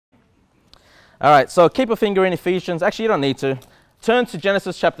All right, so keep a finger in Ephesians. Actually, you don't need to. Turn to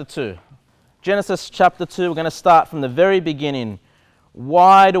Genesis chapter 2. Genesis chapter 2, we're going to start from the very beginning.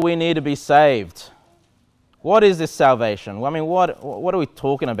 Why do we need to be saved? What is this salvation? Well, I mean, what are we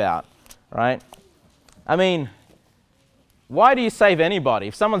talking about, right? I mean, why do you save anybody?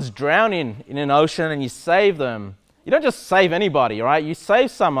 If someone's drowning in an ocean and you save them, you don't just save anybody, right? You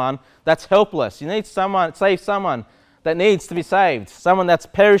save someone that's helpless. You need save someone that needs to be saved, someone that's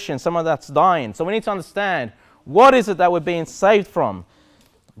perishing, someone that's dying. So we need to understand, what is it that we're being saved from?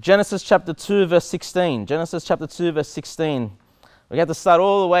 Genesis chapter 2, verse 16. Genesis chapter 2, verse 16. We have to start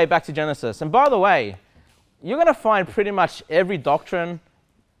all the way back to Genesis. And by the way, you're going to find pretty much every doctrine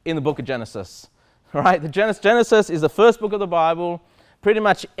in the book of Genesis. Right? Genesis is the first book of the Bible. Pretty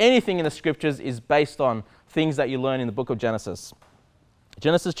much anything in the scriptures is based on things that you learn in the book of Genesis.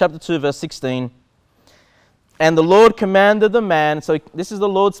 Genesis chapter 2, verse 16. And the Lord commanded the man, so this is the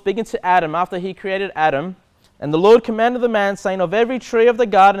Lord speaking to Adam after he created Adam. And the Lord commanded the man, saying, of every tree of the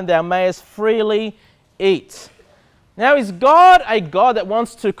garden thou mayest freely eat. Now, is God a God that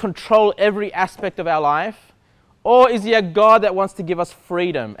wants to control every aspect of our life? Or is he a God that wants to give us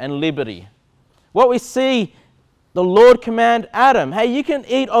freedom and liberty? What we see, the Lord command Adam, hey, you can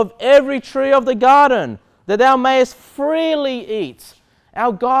eat of every tree of the garden that thou mayest freely eat.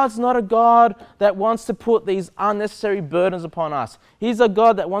 Our God's not a God that wants to put these unnecessary burdens upon us. He's a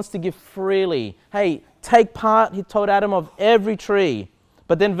God that wants to give freely. Hey, take part, he told Adam, of every tree.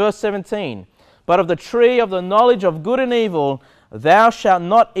 But then verse 17, but of the tree of the knowledge of good and evil, thou shalt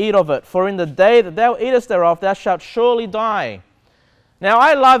not eat of it, for in the day that thou eatest thereof, thou shalt surely die. Now,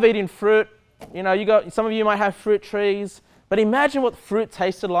 I love eating fruit. You know, some of you might have fruit trees, but imagine what fruit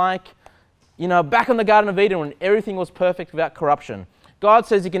tasted like, you know, back in the Garden of Eden when everything was perfect without corruption. God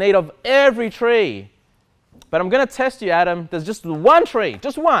says you can eat of every tree. But I'm going to test you, Adam. There's just one tree,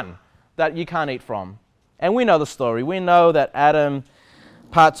 just one, that you can't eat from. And we know the story. We know that Adam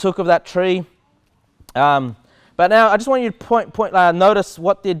partook of that tree. But now I just want you to notice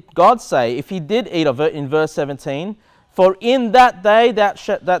what did God say if he did eat of it in verse 17. For in that day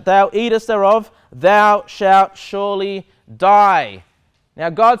that thou eatest thereof, thou shalt surely die. Now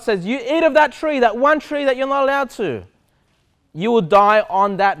God says, you eat of that tree, that one tree that you're not allowed to, you will die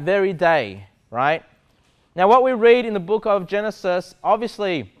on that very day, right? Now what we read in the book of Genesis,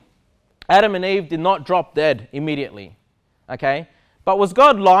 obviously Adam and Eve did not drop dead immediately, okay? But was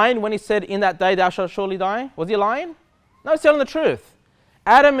God lying when he said, in that day thou shalt surely die? Was he lying? No, he's telling the truth.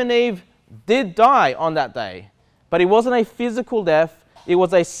 Adam and Eve did die on that day, but it wasn't a physical death, it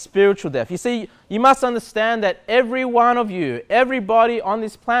was a spiritual death. You see, you must understand that every one of you, everybody on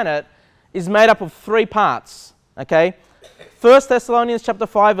this planet is made up of three parts, okay? 1 Thessalonians chapter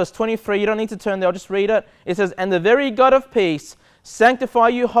 5, verse 23, you don't need to turn there, I'll just read it. It says, and the very God of peace sanctify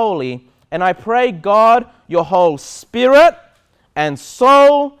you wholly, and I pray God, your whole spirit and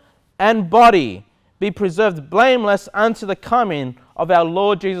soul and body be preserved blameless unto the coming of our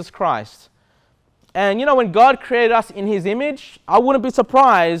Lord Jesus Christ. And you know, when God created us in his image, I wouldn't be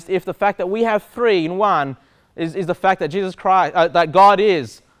surprised if the fact that we have three in one is the fact that Jesus Christ, that God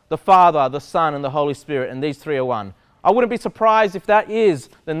is the Father, the Son, and the Holy Spirit, and these three are one. I wouldn't be surprised if that is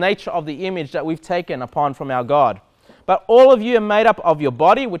the nature of the image that we've taken upon from our God. But all of you are made up of your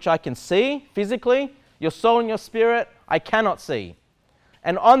body, which I can see physically, your soul and your spirit, I cannot see.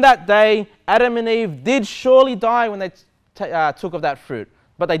 And on that day, Adam and Eve did surely die when they took of that fruit.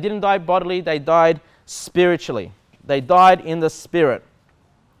 But they didn't die bodily, they died spiritually. They died in the spirit.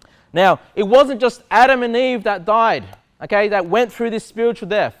 Now, it wasn't just Adam and Eve that died, okay, that went through this spiritual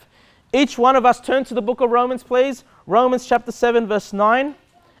death. Each one of us, turn to the book of Romans, please. Romans chapter 7, verse 9.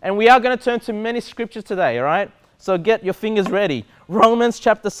 And we are going to turn to many scriptures today, all right? So get your fingers ready. Romans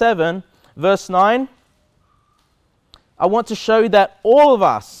chapter 7, verse 9. I want to show you that all of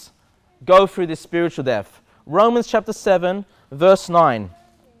us go through this spiritual death. Romans chapter 7, verse 9.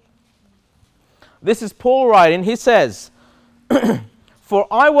 This is Paul writing. He says, for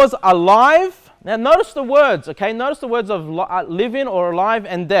I was alive. Now notice the words, okay? Notice the words of living or alive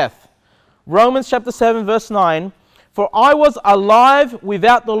and death. Romans chapter 7, verse 9. For I was alive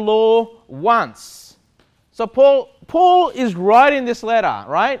without the law once. So Paul is writing this letter,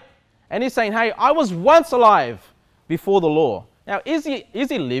 right? And he's saying, hey, I was once alive before the law. Now, is he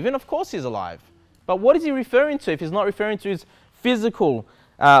living? Of course he's alive. But what is he referring to if he's not referring to his physical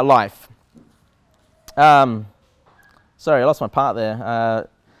life? Sorry, I lost my part there.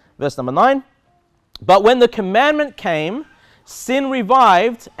 Verse number 9. But when the commandment came, sin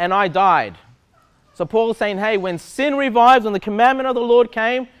revived and I died. So Paul is saying, hey, when sin revived, when the commandment of the Lord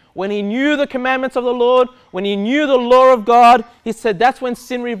came, when he knew the commandments of the Lord, when he knew the law of God, he said that's when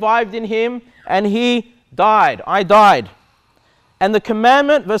sin revived in him and he died. I died. And the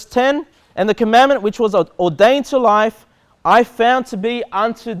commandment, verse 10, and the commandment which was ordained to life, I found to be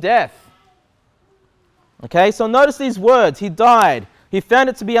unto death. Okay, so notice these words. He died. He found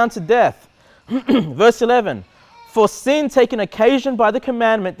it to be unto death. Verse 11, for sin taken occasion by the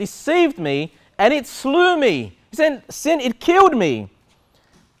commandment deceived me, and it slew me. He said, sin, it killed me.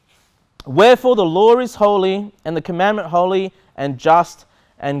 Wherefore the law is holy, and the commandment holy, and just,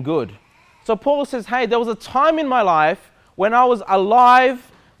 and good. So Paul says, hey, there was a time in my life when I was alive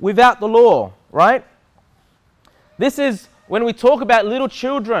without the law, right? This is when we talk about little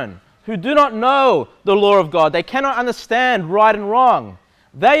children who do not know the law of God. They cannot understand right and wrong.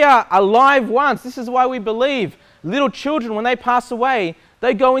 They are alive once. This is why we believe little children, when they pass away,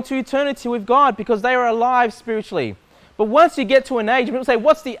 they go into eternity with God because they are alive spiritually. But once you get to an age, people say,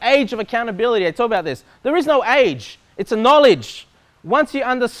 what's the age of accountability? I talk about this. There is no age. It's a knowledge. Once you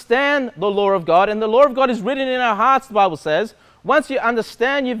understand the law of God, and the law of God is written in our hearts, the Bible says, once you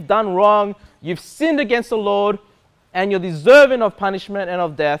understand you've done wrong, you've sinned against the Lord, and you're deserving of punishment and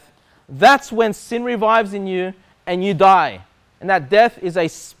of death, that's when sin revives in you and you die. And that death is a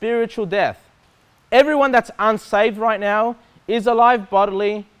spiritual death. Everyone that's unsaved right now is alive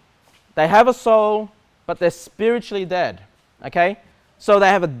bodily. They have a soul, but they're spiritually dead. Okay? So they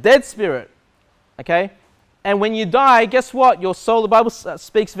have a dead spirit. Okay? And when you die, guess what? Your soul, the Bible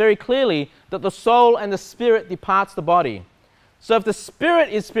speaks very clearly that the soul and the spirit departs the body. So if the spirit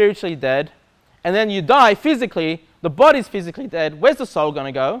is spiritually dead, and then you die physically, the body's physically dead, where's the soul going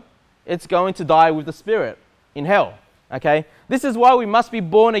to go? It's going to die with the spirit in hell. Okay? This is why we must be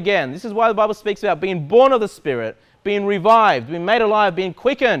born again. This is why the Bible speaks about being born of the Spirit, being revived, being made alive, being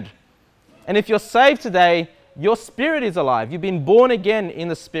quickened. And if you're saved today, your spirit is alive. You've been born again in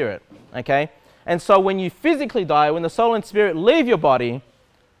the Spirit. Okay? And so when you physically die, when the soul and spirit leave your body,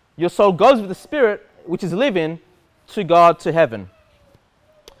 your soul goes with the Spirit, which is living, to God, to heaven.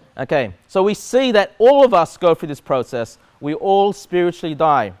 Okay? So we see that all of us go through this process. We all spiritually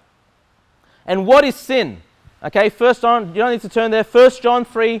die. And what is sin? Okay, 1 John, you don't need to turn there. 1 John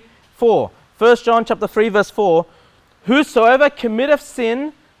 3, 4. 1 John chapter 3, verse 4. Whosoever committeth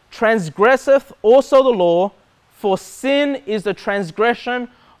sin transgresseth also the law, for sin is the transgression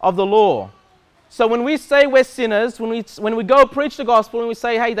of the law. So when we say we're sinners, when we go preach the gospel and we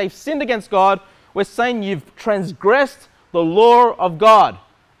say, hey, they've sinned against God, we're saying you've transgressed the law of God.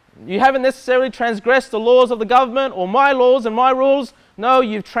 You haven't necessarily transgressed the laws of the government or my laws and my rules. No,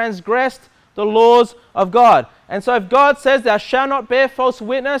 you've transgressed the laws of God. And so if God says, thou shalt not bear false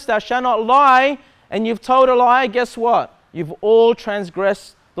witness, thou shalt not lie, and you've told a lie, guess what? You've all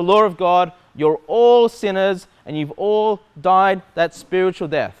transgressed the law of God. You're all sinners, and you've all died that spiritual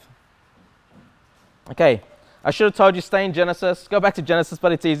death. Okay, I should have told you stay in Genesis. Go back to Genesis,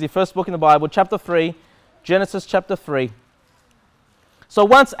 but it's easy. First book in the Bible, chapter 3, Genesis chapter 3. So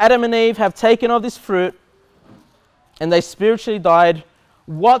once Adam and Eve have taken of this fruit, and they spiritually died,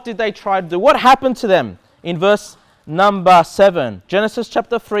 what did they try to do? What happened to them? In verse number 7. Genesis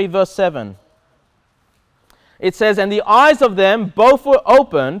chapter 3, verse 7. It says, and the eyes of them both were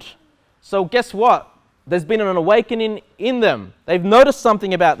opened. So guess what? There's been an awakening in them. They've noticed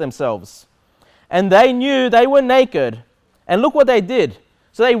something about themselves. And they knew they were naked. And look what they did.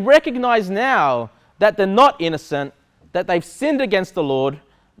 So they recognize now that they're not innocent, that they've sinned against the Lord.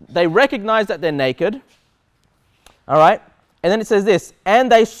 They recognize that they're naked. All right? And then it says this,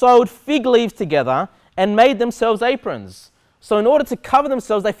 and they sewed fig leaves together and made themselves aprons. So in order to cover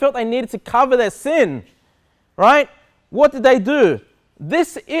themselves, they felt they needed to cover their sin. Right? What did they do?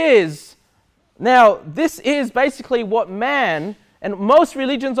 This is basically what man and most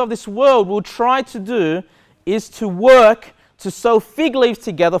religions of this world will try to do, is to work to sew fig leaves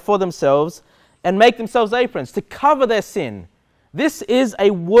together for themselves and make themselves aprons, to cover their sin. This is a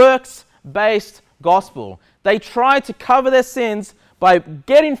works-based gospel. They try to cover their sins by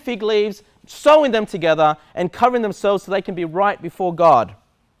getting fig leaves, sewing them together, and covering themselves so they can be right before God.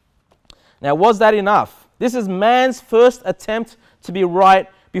 Now, was that enough? This is man's first attempt to be right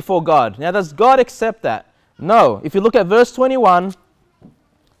before God. Now, does God accept that? No. If you look at verse 21,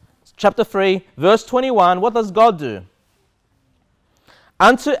 chapter 3, verse 21, what does God do?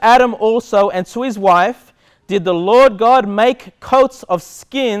 Unto Adam also and to his wife did the Lord God make coats of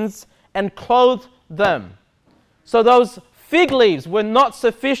skins and clothe them. So those fig leaves were not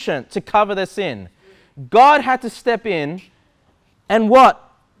sufficient to cover their sin. God had to step in and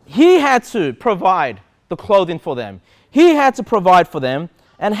what? He had to provide the clothing for them. He had to provide for them.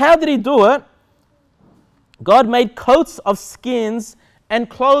 And how did he do it? God made coats of skins and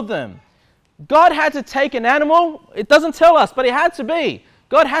clothe them. God had to take an animal. It doesn't tell us, but it had to be.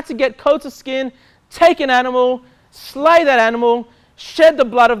 God had to get coats of skin, take an animal, slay that animal, shed the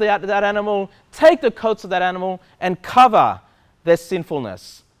blood of that animal, take the coats of that animal, and cover their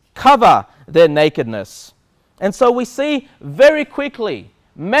sinfulness, cover their nakedness. And so we see very quickly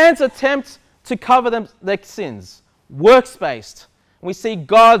man's attempt to cover their sins, works-based. We see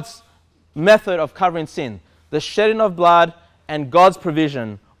God's method of covering sin, the shedding of blood and God's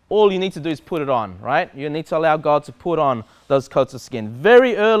provision. All you need to do is put it on, right? You need to allow God to put on those coats of skin.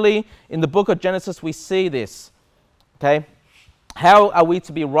 Very early in the book of Genesis, we see this, okay? How are we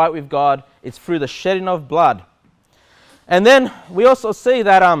to be right with God? It's through the shedding of blood. And then we also see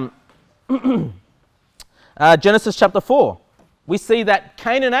that Genesis chapter 4, we see that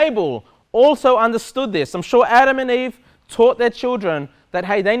Cain and Abel also understood this. I'm sure Adam and Eve taught their children that,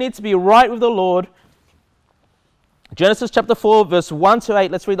 hey, they need to be right with the Lord. Genesis chapter 4, verse 1 to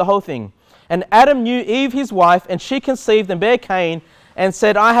 8, let's read the whole thing. And Adam knew Eve his wife, and she conceived and bare Cain, and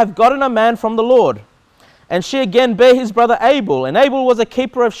said, I have gotten a man from the Lord. And she again bare his brother Abel, and Abel was a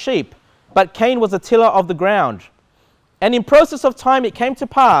keeper of sheep, but Cain was a tiller of the ground. And in process of time it came to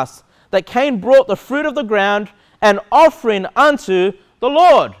pass that Cain brought the fruit of the ground, an offering unto the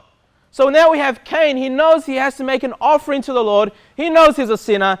Lord. So now we have Cain. He knows he has to make an offering to the Lord. He knows he's a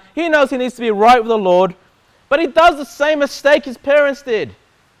sinner. He knows he needs to be right with the Lord. But he does the same mistake his parents did,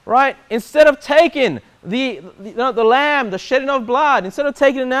 right? Instead of taking the lamb, the shedding of blood, instead of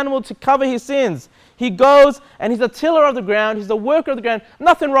taking an animal to cover his sins, he goes and he's a tiller of the ground. He's the worker of the ground.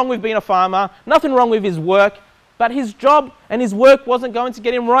 Nothing wrong with being a farmer. Nothing wrong with his work. But his job and his work wasn't going to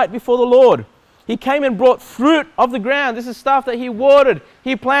get him right before the Lord. He came and brought fruit of the ground. This is stuff that he watered,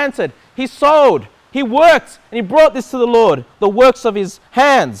 he planted, he sowed, he worked, and he brought this to the Lord, the works of his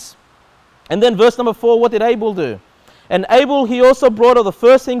hands. And then verse number 4, what did Abel do? And Abel he also brought of the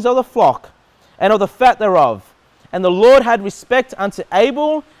first things of the flock, and of the fat thereof. And the Lord had respect unto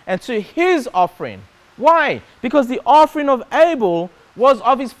Abel and to his offering. Why? Because the offering of Abel was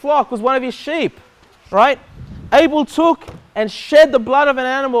of his flock, was one of his sheep, right? Abel took and shed the blood of an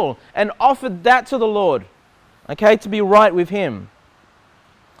animal and offered that to the Lord, okay, to be right with him.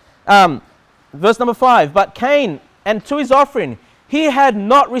 Verse number 5, but Cain, and to his offering, he had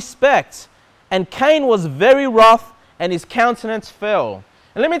not respect, and Cain was very wroth, and his countenance fell.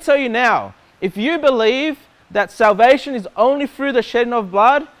 And let me tell you now, if you believe that salvation is only through the shedding of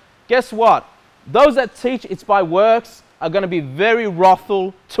blood, guess what? Those that teach it's by works are going to be very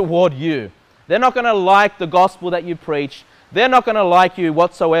wrathful toward you. They're not going to like the gospel that you preach. They're not going to like you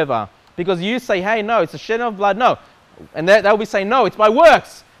whatsoever. Because you say, hey, no, it's the shedding of blood. No. And they'll be saying, no, it's by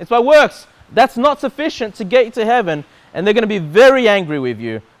works. It's by works. That's not sufficient to get you to heaven. And they're going to be very angry with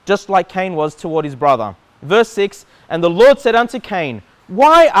you, just like Cain was toward his brother. Verse 6, and the Lord said unto Cain,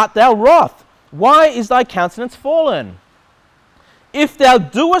 why art thou wroth? Why is thy countenance fallen? If thou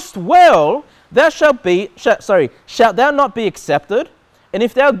doest well, shalt thou not be accepted? And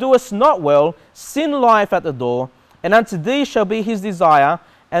if thou doest not well, sin lieth at the door, and unto thee shall be his desire,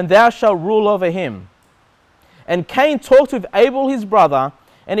 and thou shalt rule over him. And Cain talked with Abel his brother,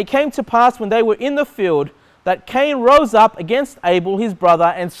 and it came to pass when they were in the field, that Cain rose up against Abel his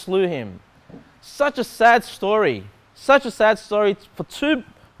brother, and slew him. Such a sad story. Such a sad story for two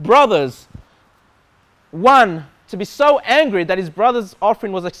brothers. One, to be so angry that his brother's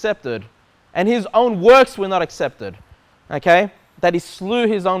offering was accepted, and his own works were not accepted. Okay? That he slew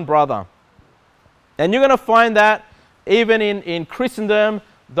his own brother. And you're going to find that even in Christendom,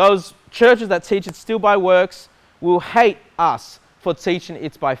 those churches that teach it still by works will hate us for teaching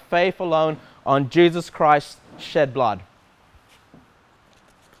it's by faith alone on Jesus Christ's shed blood.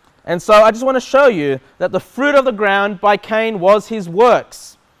 And so I just want to show you that the fruit of the ground by Cain was his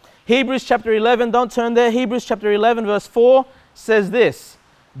works. Hebrews chapter 11, don't turn there. Hebrews chapter 11 verse 4 says this,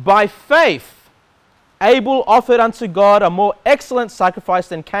 by faith Abel offered unto God a more excellent sacrifice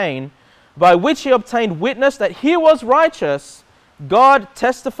than Cain, by which he obtained witness that he was righteous, God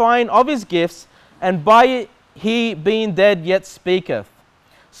testifying of his gifts, and by it he being dead yet speaketh.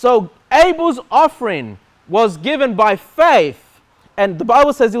 So Abel's offering was given by faith, and the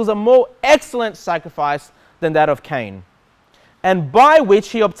Bible says it was a more excellent sacrifice than that of Cain, and by which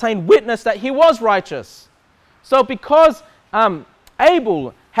he obtained witness that he was righteous. So because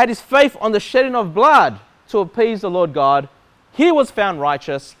Abel had his faith on the shedding of blood to appease the Lord God, he was found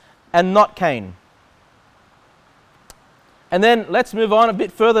righteous and not Cain. And then let's move on a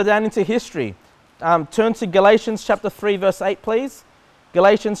bit further down into history. Turn to Galatians chapter 3 verse 8 please.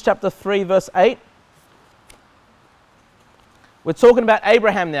 Galatians chapter 3 verse 8. We're talking about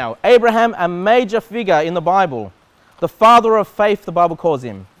Abraham now. Abraham, a major figure in the Bible. The father of faith, the Bible calls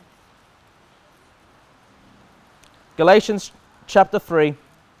him. Galatians chapter 3.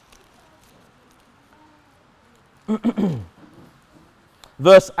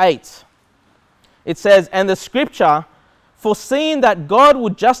 Verse 8. It says, and the scripture, foreseeing that God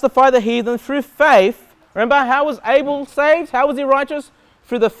would justify the heathen through faith. Remember, how was Abel saved? How was he righteous?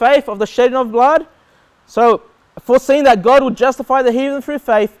 Through the faith of the shedding of blood. So, foreseeing that God would justify the heathen through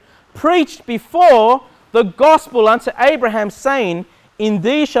faith, preached before the gospel unto Abraham, saying, in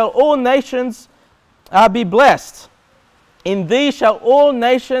thee shall all nations be blessed. In thee shall all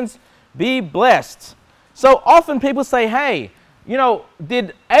nations be blessed. So often people say, hey, you know,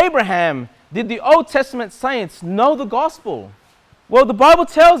 did the Old Testament saints know the gospel? Well, the Bible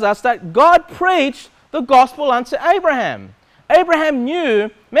tells us that God preached the gospel unto Abraham. Abraham knew,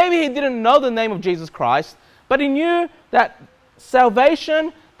 maybe he didn't know the name of Jesus Christ, but he knew that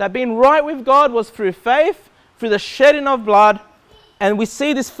salvation, that being right with God was through faith, through the shedding of blood. And we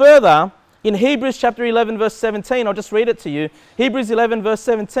see this further in Hebrews chapter 11 verse 17. I'll just read it to you. Hebrews 11 verse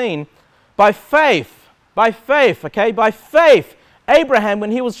 17. By faith, Abraham,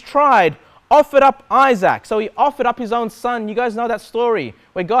 when he was tried, offered up Isaac. So he offered up his own son. You guys know that story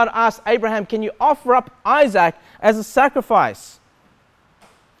where God asked Abraham, can you offer up Isaac as a sacrifice?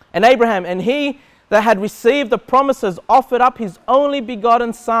 And Abraham, and he that had received the promises, offered up his only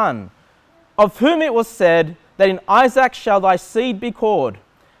begotten son, of whom it was said that in Isaac shall thy seed be called,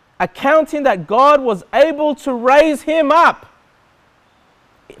 accounting that God was able to raise him up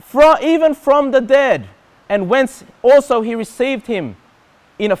even from the dead, and whence also he received him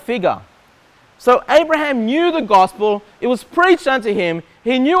in a figure. So Abraham knew the gospel. It was preached unto him.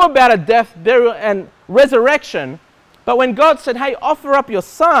 He knew about a death, burial, and resurrection. But when God said, hey, offer up your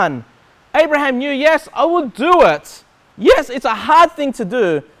son, Abraham knew, yes, I will do it. Yes, it's a hard thing to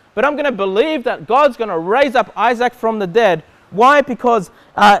do, but I'm going to believe that God's going to raise up Isaac from the dead. Why? Because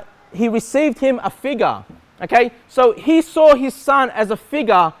he received him a figure. Okay, so he saw his son as a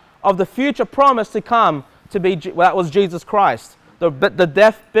figure of the future promise to come to be, well, that was Jesus Christ. The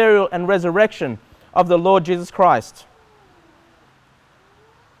death, burial, and resurrection of the Lord Jesus Christ.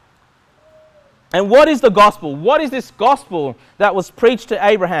 And what is the gospel? What is this gospel that was preached to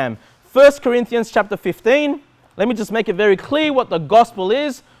Abraham? 1 Corinthians chapter 15. Let me just make it very clear what the gospel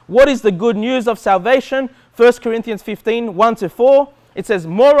is. What is the good news of salvation? 1 Corinthians 15, 1-4. It says,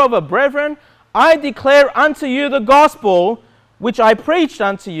 moreover, brethren, I declare unto you the gospel which I preached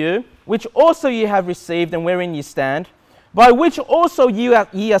unto you, which also ye have received, and wherein ye stand, by which also ye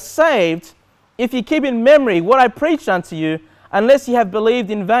are saved, if ye keep in memory what I preached unto you, unless ye have believed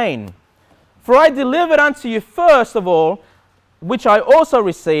in vain. For I delivered unto you first of all, which I also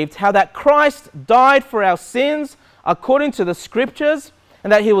received, how that Christ died for our sins according to the Scriptures,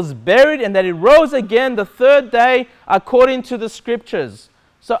 and that he was buried, and that he rose again the third day according to the Scriptures.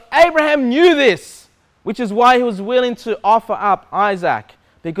 So Abraham knew this, which is why he was willing to offer up Isaac,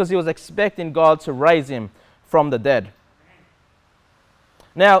 because he was expecting God to raise him from the dead.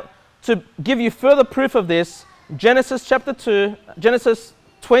 Now, to give you further proof of this, Genesis chapter 2, Genesis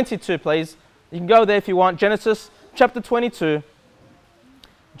 22, please. You can go there if you want. Genesis chapter 22.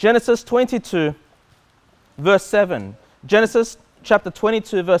 Genesis 22, verse 7. Genesis chapter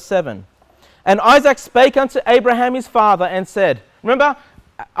 22, verse 7. And Isaac spake unto Abraham his father and said, remember,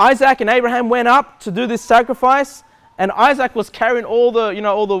 Isaac and Abraham went up to do this sacrifice, and Isaac was carrying all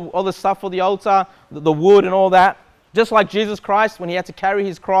the stuff for the altar, the wood and all that, just like Jesus Christ when he had to carry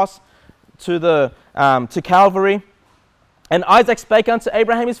his cross to Calvary. And Isaac spake unto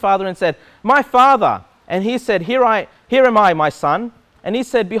Abraham his father and said, my father. And he said, Here am I, my son. And he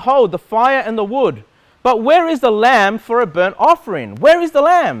said, behold, the fire and the wood. But where is the lamb for a burnt offering? Where is the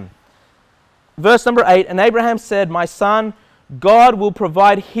lamb? Verse number 8, and Abraham said, my son, God will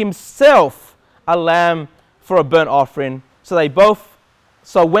provide himself a lamb for a burnt offering. So they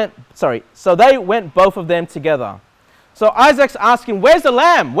went both of them together. So Isaac's asking, where's the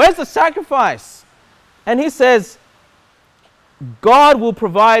lamb? Where's the sacrifice? And he says, God will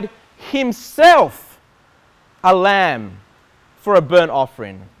provide himself a lamb for a burnt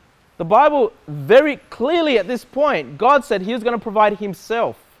offering. The Bible very clearly at this point, God said he was going to provide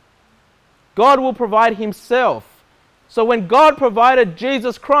himself. God will provide himself. So when God provided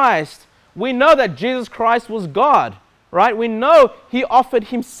Jesus Christ, we know that Jesus Christ was God, right? We know he offered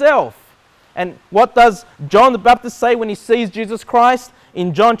himself. And what does John the Baptist say when he sees Jesus Christ?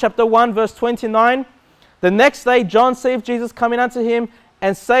 In John chapter 1 verse 29, the next day John seeth Jesus coming unto him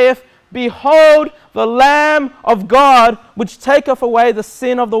and saith, behold the Lamb of God which taketh away the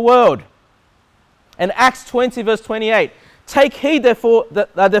sin of the world. And Acts 20 verse 28, take heed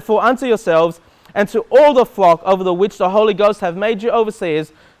therefore unto yourselves, and to all the flock over the which the Holy Ghost hath made you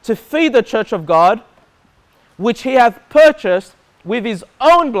overseers, to feed the church of God, which he hath purchased with his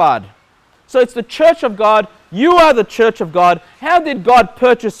own blood. So it's the church of God. You are the church of God. How did God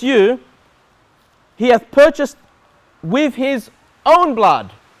purchase you? He hath purchased with his own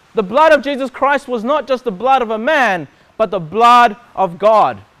blood. The blood of Jesus Christ was not just the blood of a man, but the blood of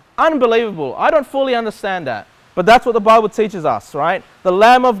God. Unbelievable. I don't fully understand that. But that's what the Bible teaches us, right? The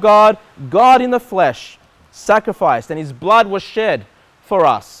Lamb of God, God in the flesh, sacrificed, and his blood was shed for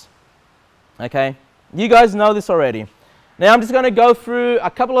us. Okay? You guys know this already. Now I'm just going to go through a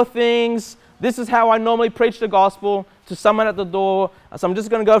couple of things. This is how I normally preach the gospel to someone at the door. So I'm just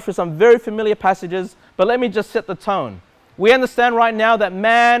going to go through some very familiar passages, but let me just set the tone. We understand right now that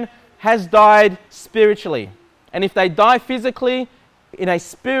man has died spiritually. And if they die physically, in a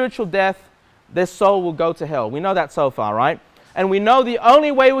spiritual death, their soul will go to hell. We know that so far, right? And we know the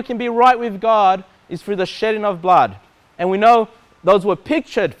only way we can be right with God is through the shedding of blood. And we know those were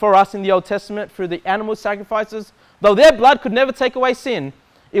pictured for us in the Old Testament through the animal sacrifices. Though their blood could never take away sin,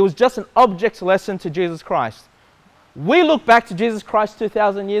 it was just an object lesson to Jesus Christ. We look back to Jesus Christ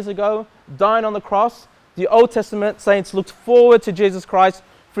 2,000 years ago, dying on the cross. The Old Testament saints looked forward to Jesus Christ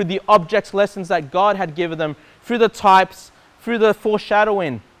through the object lessons that God had given them, through the types, through the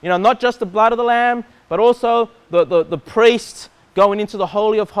foreshadowing. You know, not just the blood of the Lamb, but also the priest going into the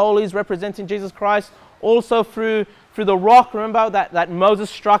Holy of Holies representing Jesus Christ. Also through the rock, remember that Moses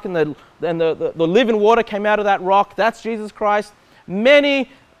struck and the living water came out of that rock. That's Jesus Christ. Many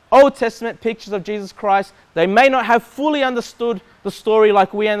Old Testament pictures of Jesus Christ. They may not have fully understood the story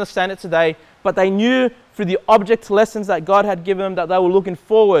like we understand it today, but they knew through the object lessons that God had given them that they were looking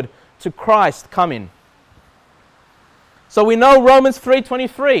forward to Christ coming. So we know Romans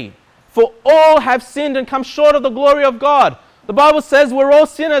 3:23, for all have sinned and come short of the glory of God. The Bible says we're all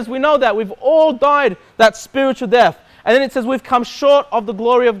sinners. We know that. We've all died that spiritual death. And then it says we've come short of the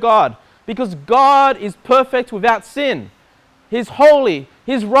glory of God because God is perfect without sin. He's holy,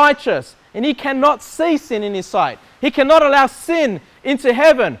 he's righteous, and he cannot see sin in his sight. He cannot allow sin into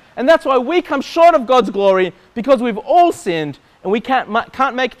heaven. And that's why we come short of God's glory, because we've all sinned and we can't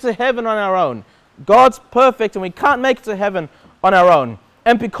make it to heaven on our own. God's perfect and we can't make it to heaven on our own.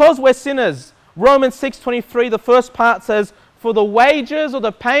 And because we're sinners, Romans 6:23, the first part says, for the wages or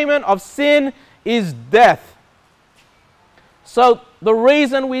the payment of sin is death. So the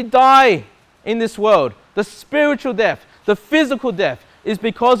reason we die in this world, the spiritual death, the physical death, is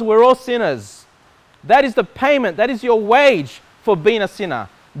because we're all sinners. That is the payment, that is your wage for being a sinner.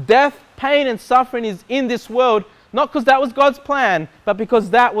 Death, pain and suffering is in this world, not because that was God's plan, but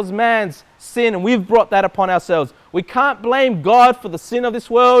because that was man's sin and we've brought that upon ourselves. We can't blame God for the sin of this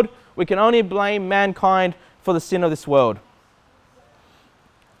world. We can only blame mankind for the sin of this world.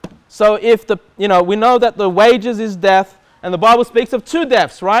 So we know that the wages is death, and the Bible speaks of two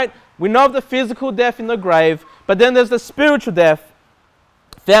deaths, right? We know of the physical death in the grave, but then there's the spiritual death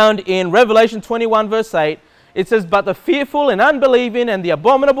found in Revelation 21 verse 8. It says, but the fearful and unbelieving and the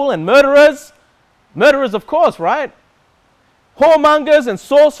abominable and murderers of course, right? Whoremongers and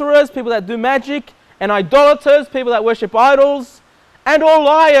sorcerers, people that do magic, and idolaters, people that worship idols, and all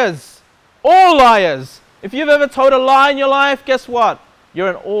liars. All liars. If you've ever told a lie in your life, guess what? You're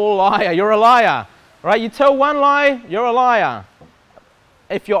an all liar. You're a liar. Right? You tell one lie, you're a liar.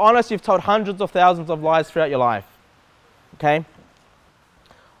 If you're honest, you've told hundreds of thousands of lies throughout your life. Okay?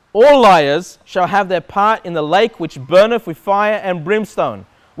 All liars shall have their part in the lake which burneth with fire and brimstone,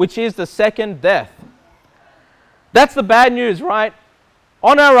 which is the second death. That's the bad news, right?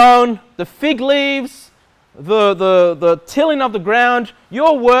 On our own, the fig leaves, the tilling of the ground,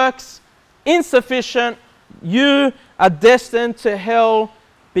 your works, insufficient. You are destined to hell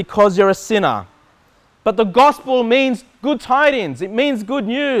because you're a sinner. But the gospel means good tidings. It means good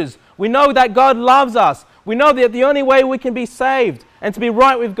news. We know that God loves us. We know that the only way we can be saved and to be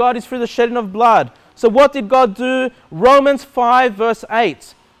right with God is through the shedding of blood. So what did God do? Romans 5 verse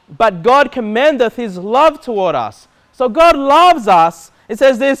 8. But God commendeth his love toward us. So God loves us. It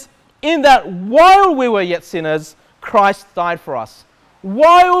says this, in that while we were yet sinners, Christ died for us.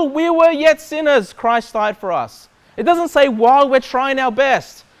 While we were yet sinners, Christ died for us. It doesn't say while we're trying our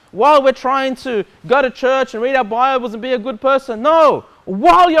best, while we're trying to go to church and read our Bibles and be a good person. No,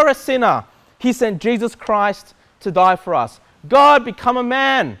 while you're a sinner, he sent Jesus Christ to die for us. God became a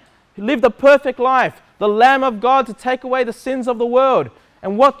man. He lived a perfect life, the Lamb of God to take away the sins of the world.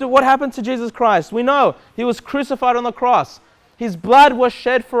 And what happened to Jesus Christ? We know he was crucified on the cross. His blood was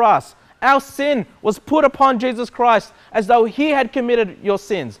shed for us. Our sin was put upon Jesus Christ as though he had committed your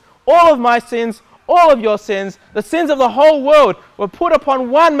sins. All of my sins, all of your sins, the sins of the whole world were put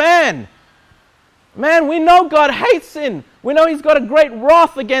upon one man. Man, we know God hates sin. We know He's got a great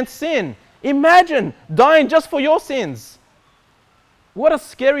wrath against sin. Imagine dying just for your sins. What a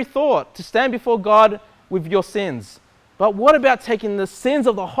scary thought, to stand before God with your sins. But what about taking the sins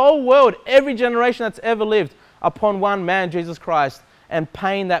of the whole world, every generation that's ever lived, upon one man, Jesus Christ, and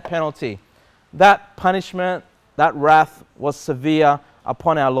paying that penalty? That punishment, that wrath was severe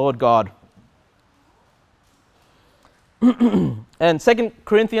upon our Lord God. And 2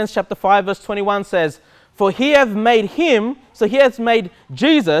 Corinthians chapter 5 verse 21 says, "For He hath made Him," so He has made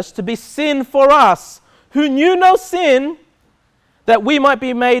Jesus to be sin for us, who knew no sin, that we might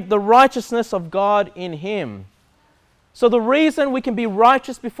be made the righteousness of God in Him. So the reason we can be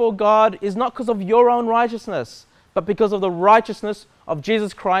righteous before God is not because of your own righteousness, but because of the righteousness of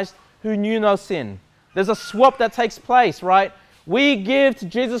Jesus Christ, who knew no sin. There's a swap that takes place, right? We give to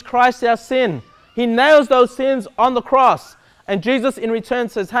Jesus Christ our sin. He nails those sins on the cross. And Jesus in return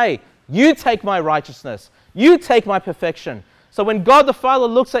says, hey, you take my righteousness. You take my perfection. So when God the Father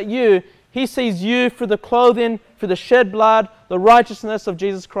looks at you, He sees you through the clothing, through the shed blood, the righteousness of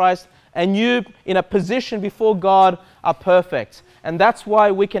Jesus Christ, and you in a position before God are perfect. And that's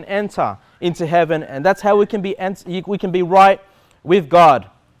why we can enter into heaven, and that's how we can be right with God.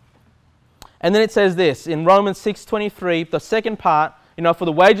 And then it says this in Romans 6:23, the second part, for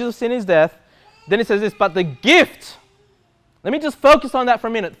the wages of sin is death. Then it says this, but the gift, let me just focus on that for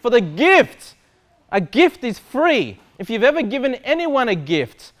a minute. For the gift, a gift is free. If you've ever given anyone a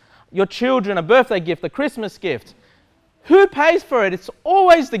gift, your children a birthday gift, a Christmas gift, who pays for it? It's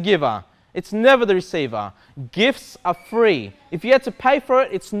always the giver. It's never the receiver. Gifts are free. If you had to pay for it,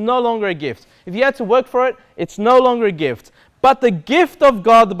 it's no longer a gift. If you had to work for it, it's no longer a gift. But the gift of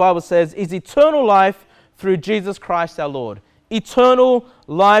God, the Bible says, is eternal life through Jesus Christ our Lord. Eternal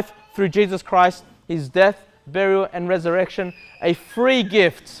life through Jesus Christ, His death, burial, and resurrection, a free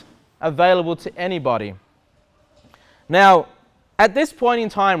gift available to anybody. Now, at this point in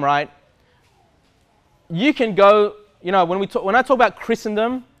time, right, you can go, when I talk about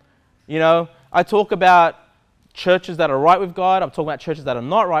Christendom, I talk about churches that are right with God. I'm talking about churches that are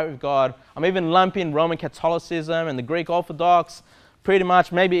not right with God. I'm even lumping Roman Catholicism and the Greek Orthodox, pretty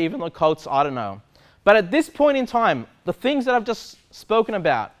much, maybe even the cults, I don't know. But at this point in time, the things that I've just spoken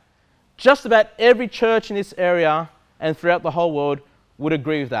about, just about every church in this area and throughout the whole world would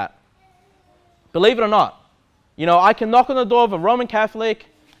agree with that. Believe it or not. I can knock on the door of a Roman Catholic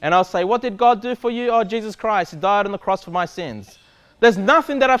and I'll say, what did God do for you? Oh, Jesus Christ, He died on the cross for my sins. There's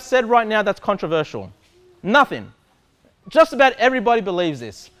nothing that I've said right now that's controversial. Nothing. Just about everybody believes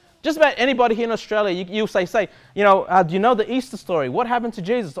this. Just about anybody here in Australia, you'll say, do you know the Easter story? What happened to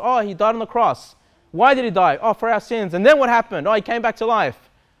Jesus? Oh, He died on the cross. Why did He die? Oh, for our sins. And then what happened? Oh, He came back to life.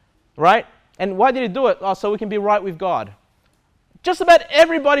 Right? And why did He do it? Oh, so we can be right with God. Just about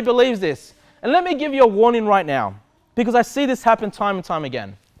everybody believes this. And let me give you a warning right now, because I see this happen time and time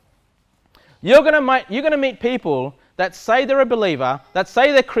again. You're going to meet people that say they're a believer, that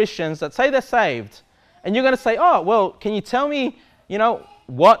say they're Christians, that say they're saved, and you're going to say, oh, well, can you tell me,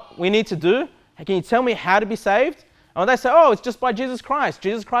 what we need to do? Can you tell me how to be saved? And they say, oh, it's just by Jesus Christ.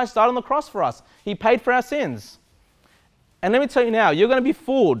 Jesus Christ died on the cross for us. He paid for our sins. And let me tell you now, you're going to be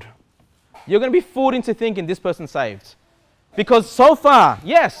fooled. You're going to be fooled into thinking this person's saved. Because so far,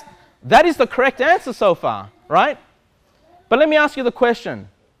 yes, that is the correct answer so far, right? But let me ask you the question.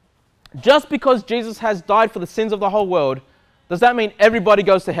 Just because Jesus has died for the sins of the whole world, does that mean everybody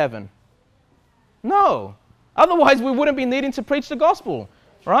goes to heaven? No. Otherwise, we wouldn't be needing to preach the gospel,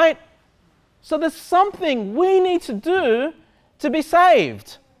 right? So there's something we need to do to be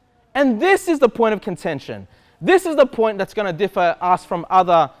saved. And this is the point of contention. This is the point that's going to differ us from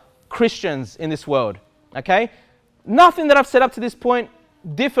other Christians in this world, okay? Nothing that I've said up to this point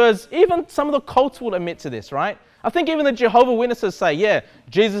differs. Even some of the cults will admit to this, right? I think even the Jehovah's Witnesses say, yeah,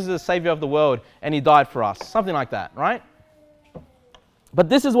 Jesus is the Savior of the world and He died for us. Something like that, right? But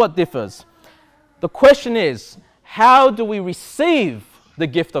this is what differs. The question is, how do we receive the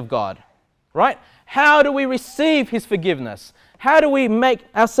gift of God, right? How do we receive His forgiveness? How do we make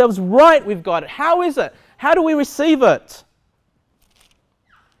ourselves right with God? How is it? How do we receive it?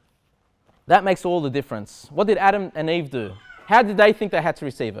 That makes all the difference. What did Adam and Eve do? How did they think they had to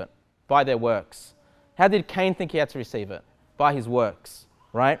receive it? By their works. How did Cain think he had to receive it? By his works,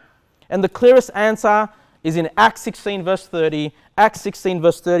 right? And the clearest answer is in Acts 16 verse 30, Acts 16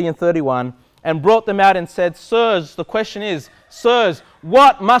 verse 30 and 31, and brought them out and said, sirs, the question is, sirs,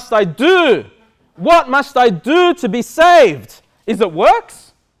 what must I do? What must I do to be saved? Is it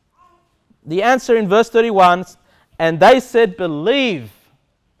works? The answer in verse 31, and they said, believe.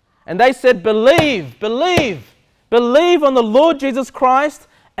 And they said, believe on the Lord Jesus Christ,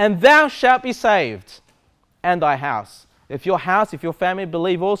 and thou shalt be saved, and thy house. If your house, if your family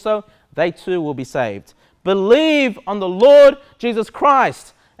believe also, they too will be saved. Believe on the Lord Jesus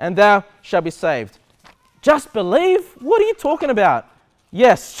Christ, and thou shalt be saved. Just believe? What are you talking about?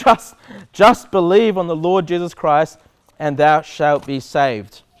 Yes, just believe on the Lord Jesus Christ, and thou shalt be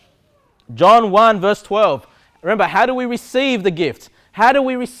saved. John 1 verse 12. Remember, how do we receive the gift? How do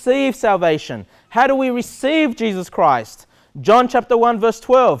we receive salvation? How do we receive Jesus Christ? John chapter 1 verse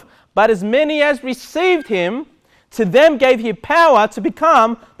 12. But as many as received him, to them gave he power to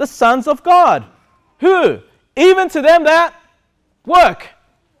become the sons of God. Who? Even to them that work.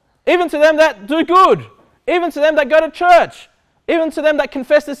 Even to them that do good. Even to them that go to church. Even to them that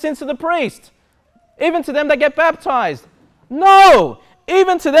confess their sins to the priest. Even to them that get baptized. No!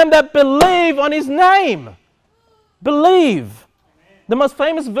 Even to them that believe on his name. Believe. The most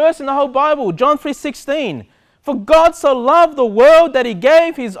famous verse in the whole Bible, John 3:16. For God so loved the world that he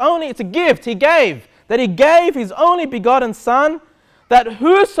gave his only, it's a gift he gave, that he gave his only begotten Son, that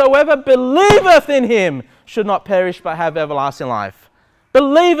whosoever believeth in him should not perish but have everlasting life.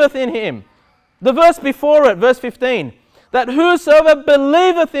 Believeth in him. The verse before it, verse 15, that whosoever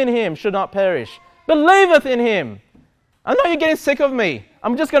believeth in him should not perish. Believeth in him. I know you're getting sick of me.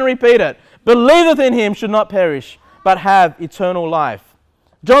 I'm just going to repeat it. Believeth in him should not perish, but have eternal life.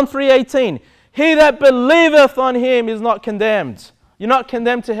 John 3:18, he that believeth on him is not condemned. You're not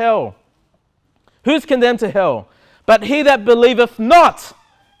condemned to hell. Who's condemned to hell? But he that believeth not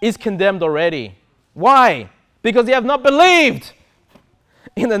is condemned already. Why? Because ye have not believed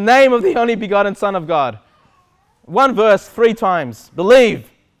in the name of the only begotten Son of God. One verse 3 times. Believe.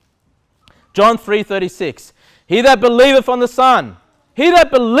 John 3:36. He that believeth on the Son, he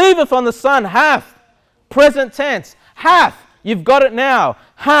that believeth on the Son hath, present tense, hath, you've got it now,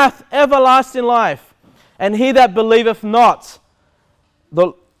 hath everlasting life. And he that believeth not,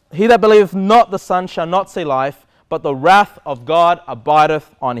 the Son shall not see life, but the wrath of God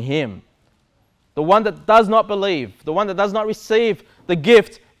abideth on him. The one that does not believe, the one that does not receive the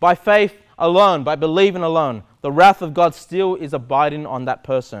gift by faith alone, by believing alone, the wrath of God still is abiding on that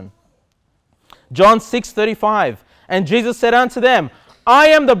person. John 6:35, and Jesus said unto them, I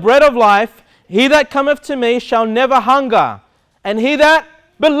am the bread of life. He that cometh to me shall never hunger, and he that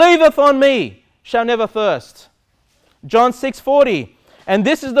believeth on me shall never thirst. John 6:40, and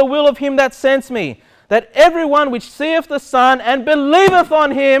this is the will of him that sent me, that everyone which seeth the Son and believeth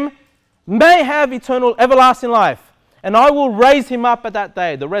on him may have eternal, everlasting life, and I will raise him up at that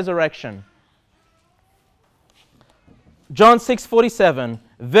day, the resurrection. John 6:47,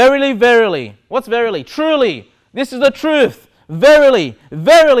 verily, verily. What's verily? Truly. This is the truth. Verily,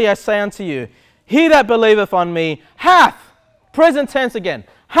 verily I say unto you, he that believeth on me hath, present tense again,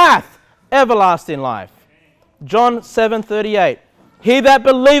 hath everlasting life. John 7:38, he that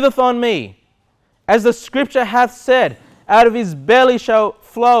believeth on me, as the scripture hath said, out of his belly shall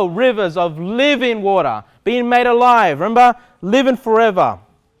flow rivers of living water, being made alive. Remember, living forever.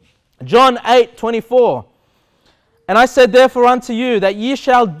 John 8:24, and I said therefore unto you, that ye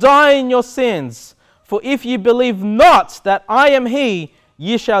shall die in your sins. For if ye believe not that I am he,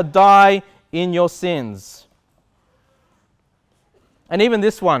 ye shall die in your sins. And even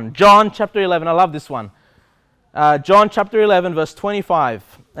this one, John chapter 11, I love this one. John chapter 11, verse 25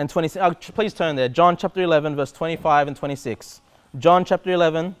 and 26. Oh, please turn there. John chapter 11, verse 25 and 26. John chapter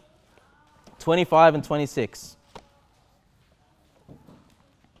 11, 25 and 26.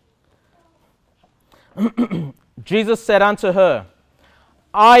 Jesus said unto her,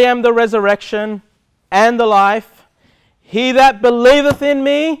 I am the resurrection and the life. He that believeth in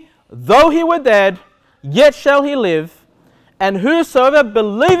me, though he were dead, yet shall he live. And whosoever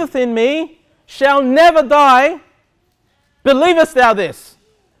believeth in me shall never die. Believest thou this?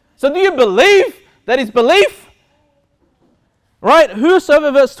 So do you believe that is belief? Right?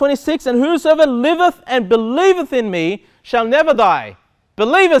 Whosoever, verse 26, and whosoever liveth and believeth in me shall never die.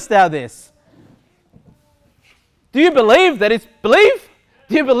 Believest thou this? Do you believe that it's belief?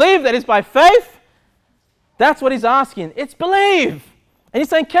 Do you believe that it's by faith? That's what he's asking. It's believe. And he's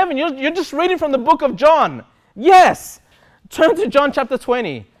saying, Kevin, you're just reading from the book of John. Yes. Turn to John chapter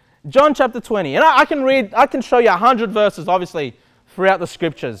 20. John chapter 20. And I can show you 100 verses, obviously, throughout the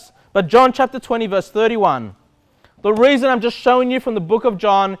scriptures. But John chapter 20, verse 31. The reason I'm just showing you from the book of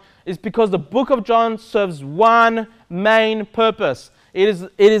John is because the book of John serves one main purpose. It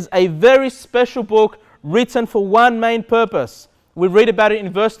is a very special book written for one main purpose. We read about it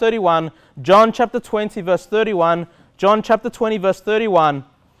in verse 31, John chapter 20, verse 31, John chapter 20, verse 31.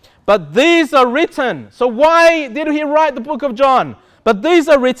 But these are written. So why did he write the book of John? But these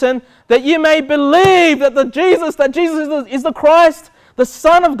are written that you may believe that Jesus is the Christ, the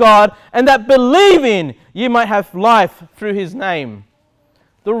Son of God, and that believing you might have life through his name.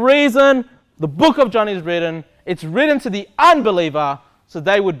 The reason the book of John is written, it's written to the unbeliever so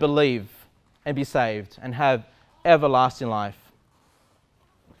they would believe and be saved and have everlasting life.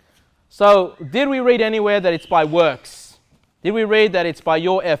 So, did we read anywhere that it's by works? Did we read that it's by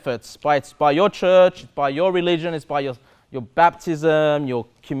your efforts, it's by your church, by your religion, it's by your baptism, your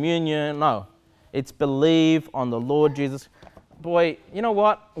communion? No. It's believe on the Lord Jesus. Boy, you know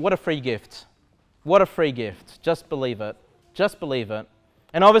what? What a free gift. What a free gift. Just believe it. Just believe it.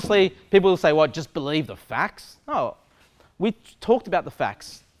 And obviously, people will say, what, just believe the facts? No. We talked about the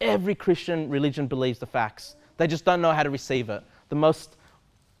facts. Every Christian religion believes the facts. They just don't know how to receive it. The most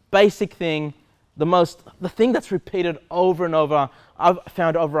basic thing, the thing that's repeated over and over. I've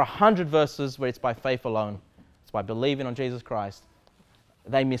found over 100 verses where it's by faith alone. It's by believing on Jesus Christ.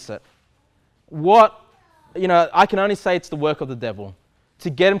 They miss it. I can only say it's the work of the devil to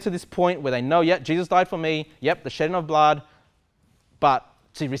get them to this point where they know, yeah, Jesus died for me. Yep, the shedding of blood. But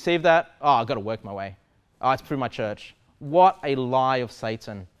to receive that, I've got to work my way. It's through my church. What a lie of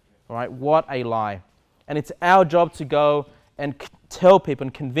Satan. All right, what a lie. And it's our job to go and tell people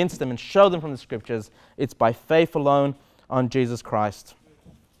and convince them and show them from the scriptures it's by faith alone on Jesus Christ.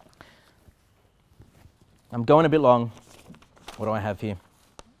 I'm going a bit long. What do I have here?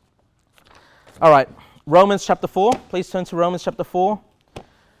 All right, Romans chapter 4. Please turn to Romans chapter 4.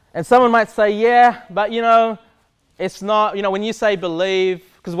 And someone might say, yeah, but it's not, when you say believe,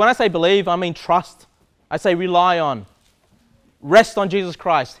 because when I say believe, I mean trust. I say rely on. Rest on Jesus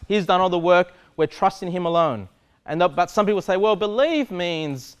Christ. He's done all the work. We're trusting him alone. But some people say, well, believe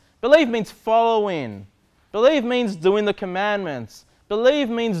means following. Believe means doing the commandments. Believe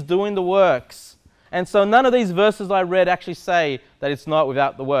means doing the works. And so none of these verses I read actually say that it's not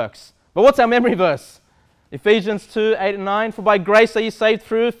without the works. But what's our memory verse? Ephesians 2, 8 and 9. For by grace are you saved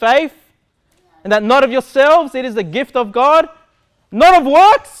through faith, and that not of yourselves, it is the gift of God, not of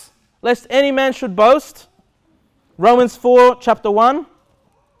works, lest any man should boast. Romans 4,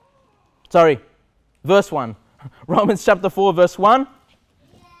 verse 1. Romans chapter 4, verse 1.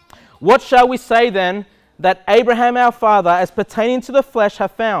 What shall we say then that Abraham our father, as pertaining to the flesh,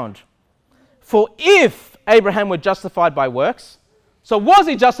 hath found? For if Abraham were justified by works, so was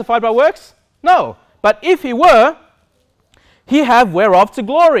he justified by works? No. But if he were, he have whereof to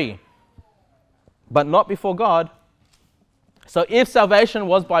glory, but not before God. So if salvation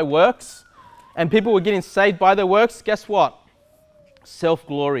was by works, and people were getting saved by their works, guess what?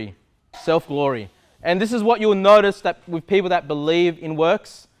 Self-glory. Self-glory. And this is what you'll notice that with people that believe in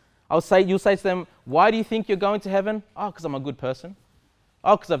works. You'll say to them, why do you think you're going to heaven? Oh, because I'm a good person.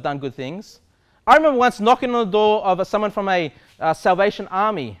 Oh, because I've done good things. I remember once knocking on the door of someone from a Salvation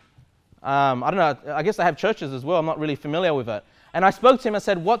Army. I don't know, I guess they have churches as well. I'm not really familiar with it. And I spoke to him and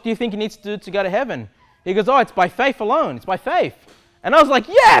said, what do you think he needs to do to go to heaven? He goes, it's by faith alone. It's by faith. And I was like,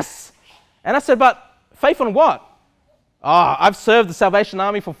 yes! And I said, but faith on what? I've served the Salvation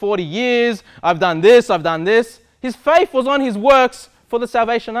Army for 40 years. I've done this, I've done this. His faith was on his works for the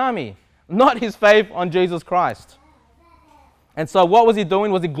Salvation Army, not his faith on Jesus Christ. And so what was he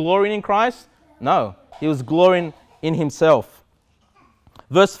doing? Was he glorying in Christ? No, he was glorying in himself.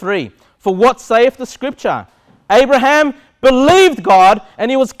 Verse 3, for what saith the scripture? Abraham believed God,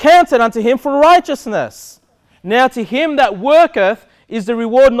 and he was counted unto him for righteousness. Now to him that worketh is the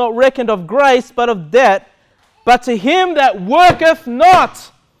reward not reckoned of grace, but of debt. But to him that worketh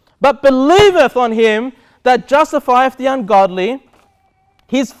not, but believeth on him that justifieth the ungodly,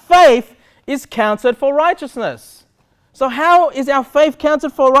 his faith is counted for righteousness. So how is our faith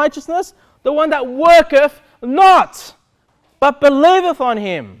counted for righteousness? The one that worketh not, but believeth on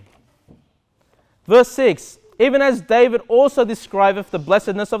him. Verse 6, even as David also describeth the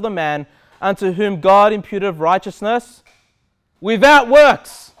blessedness of the man unto whom God imputeth righteousness without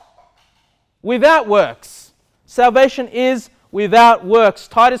works. Without works. Salvation is without works.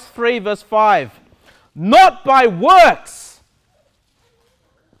 Titus 3 verse 5. Not by works.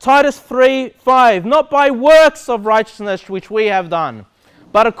 Titus 3:5. Not by works of righteousness which we have done,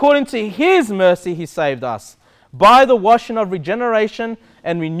 but according to his mercy he saved us, by the washing of regeneration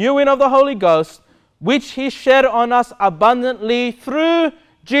and renewing of the Holy Ghost, which he shed on us abundantly through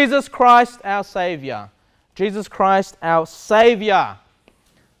Jesus Christ our Savior. Jesus Christ our Savior.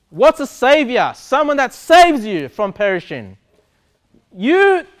 What's a Savior? Someone that saves you from perishing.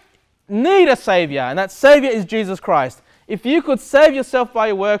 You need a Savior, and that Savior is Jesus Christ. If you could save yourself by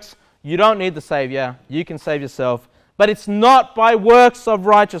your works, you don't need the Savior. You can save yourself. But it's not by works of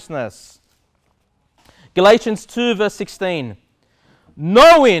righteousness. Galatians 2 verse 16.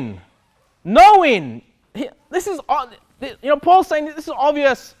 Knowing. This is Paul's saying this is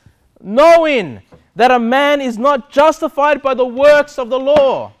obvious. Knowing that a man is not justified by the works of the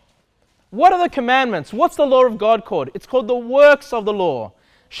law. What are the commandments? What's the law of God called? It's called the works of the law.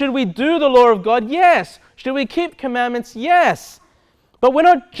 Should we do the law of God? Yes. Should we keep commandments? Yes. But we're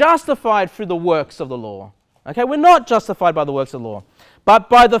not justified through the works of the law. Okay, we're not justified by the works of the law, but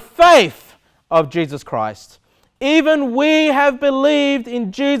by the faith of Jesus Christ. Even we have believed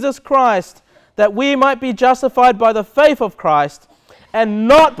in Jesus Christ, that we might be justified by the faith of Christ, and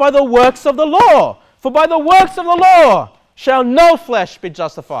not by the works of the law. For by the works of the law shall no flesh be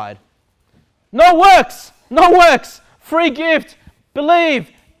justified. No works, no works, free gift, believe,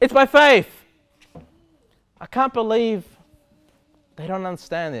 it's by faith. I can't believe they don't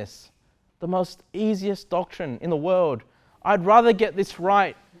understand this. The most easiest doctrine in the world. I'd rather get this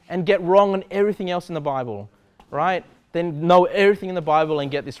right and get wrong on everything else in the Bible, right? Than know everything in the Bible and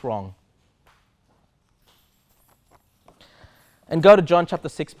get this wrong. And go to John chapter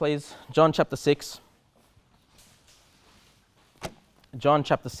 6, please. John chapter 6. John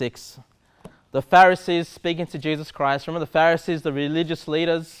chapter 6. The Pharisees speaking to Jesus Christ. Remember the Pharisees, the religious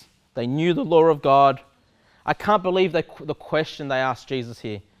leaders, they knew the law of God. I can't believe the question they asked Jesus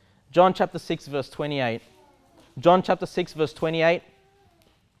here. John chapter 6, verse 28. John chapter 6, verse 28.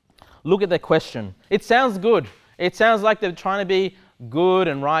 Look at their question. It sounds good. It sounds like they're trying to be good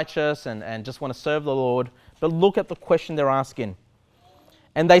and righteous and just want to serve the Lord. But look at the question they're asking.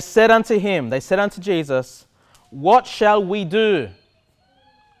 And they said unto him, they said unto Jesus, what shall we do?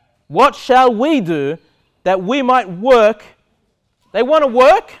 What shall we do that we might work? They want to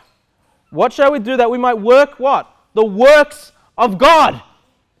work. What shall we do that we might work what? The works of God.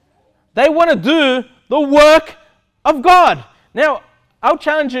 They want to do the work of God. Now, I'll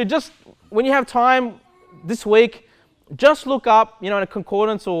challenge you, just when you have time this week, just look up, in a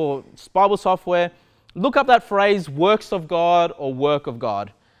concordance or Bible software, look up that phrase, works of God or work of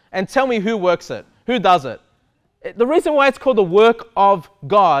God, and tell me who works it, who does it. The reason why it's called the work of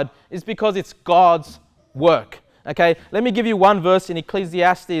God is because it's God's work. Okay, let me give you one verse in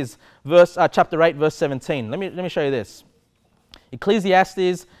Ecclesiastes, chapter 8, verse 17. Let me show you this.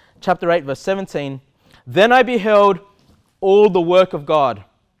 Ecclesiastes, chapter 8, verse 17. Then I beheld all the work of God,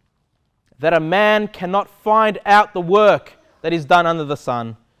 that a man cannot find out the work that is done under the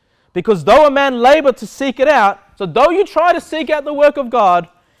sun. Because though a man labor to seek it out, so though you try to seek out the work of God,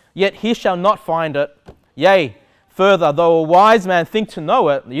 yet he shall not find it. Yea, further, though a wise man think to know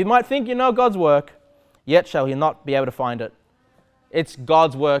it, you might think you know God's work, yet shall he not be able to find it. It's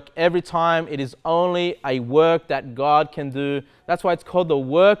God's work. Every time it is only a work that God can do. That's why it's called the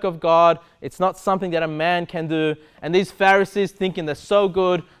work of God. It's not something that a man can do. And these Pharisees thinking they're so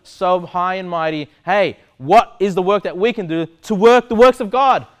good, so high and mighty. Hey, what is the work that we can do to work the works of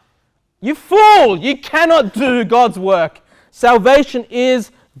God? You fool! You cannot do God's work. Salvation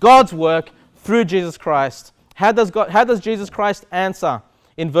is God's work through Jesus Christ. How does Jesus Christ answer?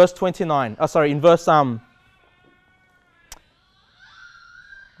 In verse 29. I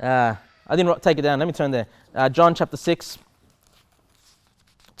didn't take it down. Let me turn there. John chapter 6,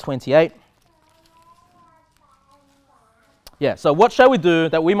 28. Yeah, so what shall we do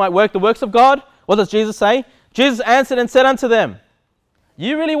that we might work the works of God? What does Jesus say? Jesus answered and said unto them,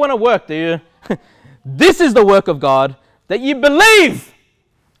 you really want to work, do you? This is the work of God, that you believe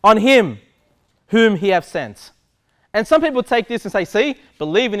on him whom he hath sent. And some people take this and say, see,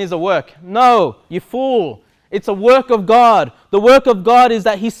 believing is a work. No, you fool. It's a work of God. The work of God is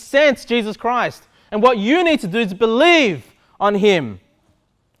that he sent Jesus Christ. And what you need to do is believe on him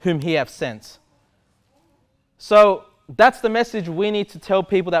whom he hath sent. So that's the message we need to tell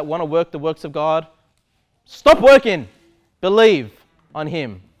people that want to work the works of God. Stop working. Believe on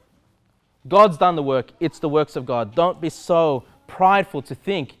him. God's done the work. It's the works of God. Don't be so prideful to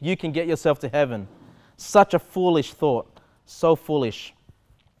think you can get yourself to heaven. Such a foolish thought. So foolish.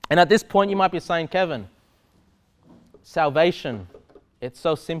 And at this point you might be saying, Kevin, salvation, it's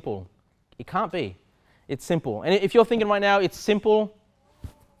so simple. It can't be. It's simple. And if you're thinking right now, it's simple,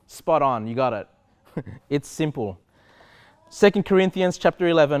 spot on. You got it. It's simple. 2 Corinthians chapter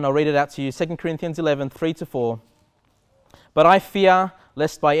 11, I'll read it out to you. 2 Corinthians 11, 3-4. But I fear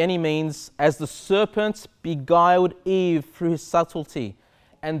lest by any means, as the serpent beguiled Eve through his subtlety.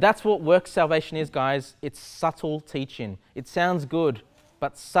 And that's what work salvation is, guys. It's subtle teaching. It sounds good,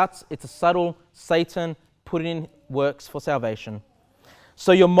 but it's a subtle Satan put in works for salvation.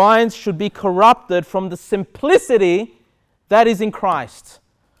 So your minds should be corrupted from the simplicity that is in Christ.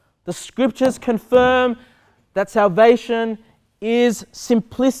 The scriptures confirm that salvation is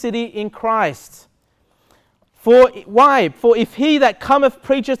simplicity in Christ. Why? For if he that cometh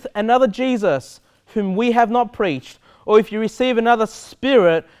preacheth another Jesus, whom we have not preached, Or if you receive another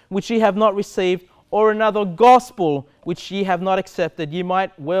spirit which ye have not received, or another gospel which ye have not accepted, ye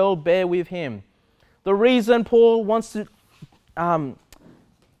might well bear with him. The reason Paul wants to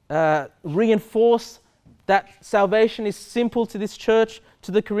reinforce that salvation is simple to this church,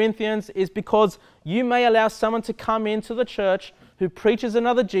 to the Corinthians, is because you may allow someone to come into the church who preaches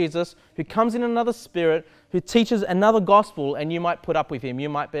another Jesus, who comes in another spirit, who teaches another gospel, and you might put up with him, you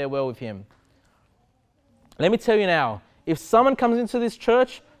might bear well with him. Let me tell you now, if someone comes into this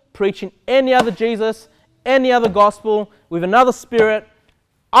church preaching any other Jesus, any other gospel, with another spirit,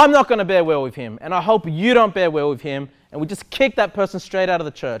 I'm not going to bear well with him, and I hope you don't bear well with him, and we just kick that person straight out of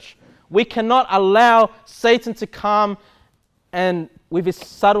the church. We cannot allow Satan to come and, with his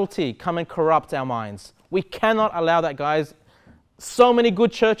subtlety, come and corrupt our minds. We cannot allow that, guys. So many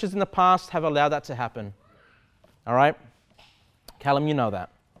good churches in the past have allowed that to happen. All right? Callum, you know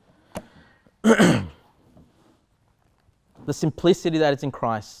that. The simplicity that is in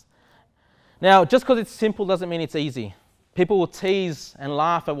Christ. Now, just because it's simple doesn't mean it's easy. People will tease and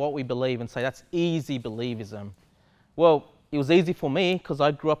laugh at what we believe and say, that's easy believism. Well, it was easy for me because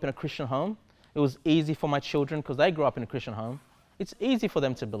I grew up in a Christian home. It was easy for my children because they grew up in a Christian home. It's easy for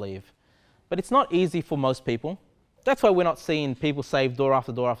them to believe. But it's not easy for most people. That's why we're not seeing people saved door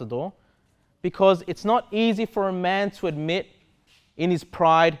after door after door. Because it's not easy for a man to admit in his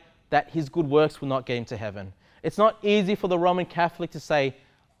pride that his good works will not get him to heaven. It's not easy for the Roman Catholic to say,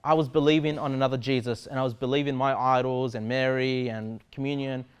 I was believing on another Jesus and I was believing my idols and Mary and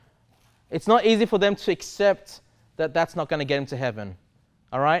communion. It's not easy for them to accept that that's not going to get him to heaven.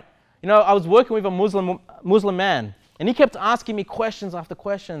 All right? You know, I was working with a Muslim man, and he kept asking me questions after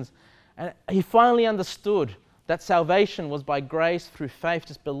questions, and he finally understood that salvation was by grace through faith.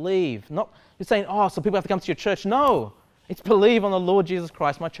 Just believe. Not you're saying, oh, so people have to come to your church. No, it's believe on the Lord Jesus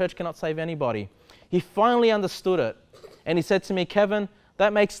Christ. My church cannot save anybody. He finally understood it, and he said to me, Kevin,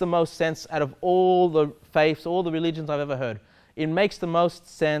 that makes the most sense out of all the faiths, all the religions I've ever heard. It makes the most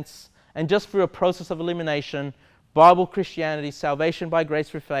sense, and just through a process of elimination, Bible Christianity, salvation by grace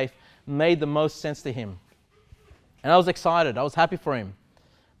through faith, made the most sense to him. And I was excited. I was happy for him.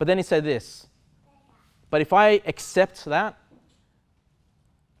 But then he said this, but if I accept that,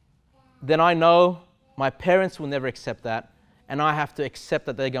 then I know my parents will never accept that, and I have to accept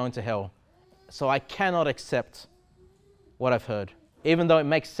that they're going to hell. So I cannot accept what I've heard. Even though it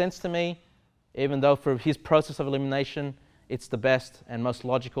makes sense to me, even though for his process of elimination, it's the best and most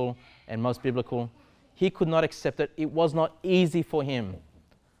logical and most biblical, he could not accept it. It was not easy for him.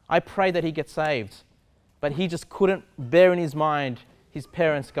 I pray that he gets saved, but he just couldn't bear in his mind his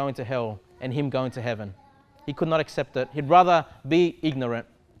parents going to hell and him going to heaven. He could not accept it. He'd rather be ignorant,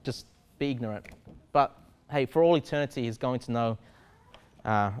 just be ignorant. But hey, for all eternity, he's going to know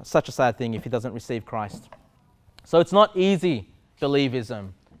such a sad thing if he doesn't receive Christ. So it's not easy believism.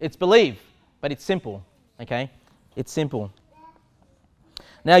 It's believe, but it's simple, okay? It's simple.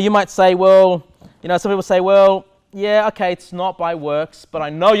 Now you might say, well, you know, some people say, well, yeah, okay, it's not by works, but I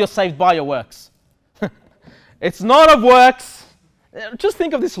know you're saved by your works. It's not of works. Just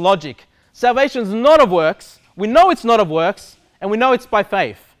think of this logic. Salvation is not of works. We know it's not of works, and we know it's by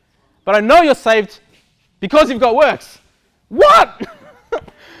faith. But I know you're saved because you've got works. What?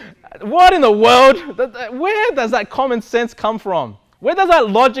 What in the world? Where does that common sense come from? Where does that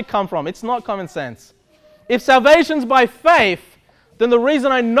logic come from? It's not common sense. If salvation's by faith, then the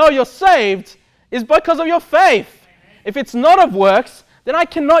reason I know you're saved is because of your faith. If it's not of works, then I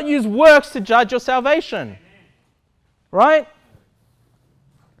cannot use works to judge your salvation. Right?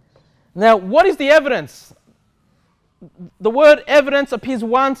 Now, what is the evidence? The word evidence appears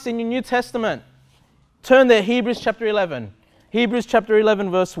once in your New Testament. Turn there, Hebrews chapter 11. Hebrews chapter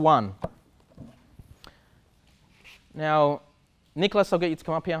 11, verse 1. Now, Nicholas, I'll get you to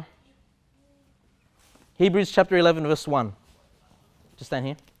come up here. Hebrews chapter 11, verse 1. Just stand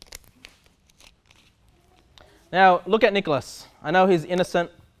here. Now, look at Nicholas. I know he's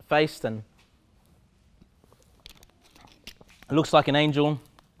innocent-faced and looks like an angel.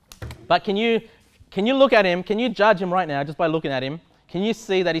 But can you look at him? Can you judge him right now just by looking at him? Can you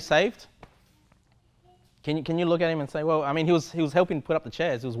see that he's saved? Can you look at him and say, well, I mean, he was helping put up the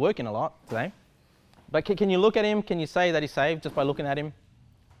chairs. He was working a lot today. But can you look at him? Can you say that he's saved just by looking at him?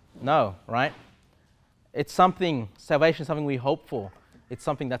 No, right? It's something, salvation is something we hope for. It's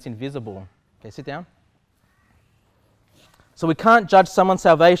something that's invisible. Okay, sit down. So we can't judge someone's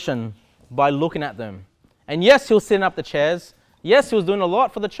salvation by looking at them. And yes, he was setting up the chairs. Yes, he was doing a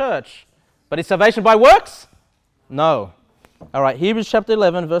lot for the church. But is salvation by works? No. All right, Hebrews chapter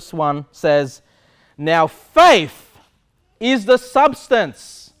 11, verse 1 says, now faith is the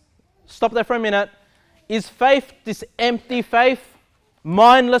substance. Stop there for a minute. Is faith this empty faith?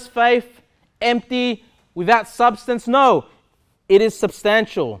 Mindless faith? Empty, without substance? No. It is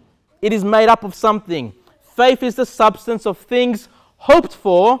substantial. It is made up of something. Faith is the substance of things hoped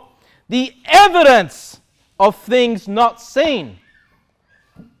for, the evidence of things not seen.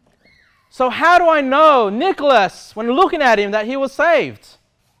 So how do I know Nicholas, when looking at him, that he was saved?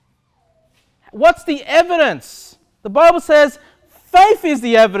 What's the evidence? The Bible says faith is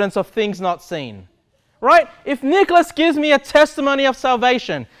the evidence of things not seen. Right? If Nicholas gives me a testimony of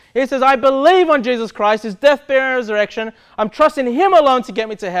salvation, he says, I believe on Jesus Christ, his death, burial, and resurrection, I'm trusting him alone to get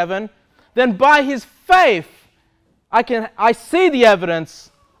me to heaven, then by his faith, I see the evidence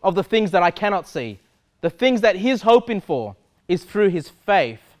of the things that I cannot see. The things that he's hoping for is through his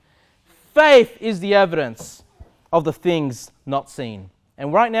faith. Faith is the evidence of the things not seen.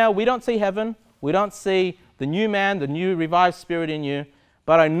 And right now, we don't see heaven. We don't see the new man, the new revived spirit in you.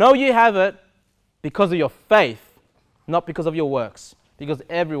 But I know you have it because of your faith, not because of your works. Because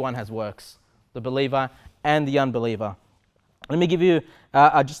everyone has works, the believer and the unbeliever. Let me give you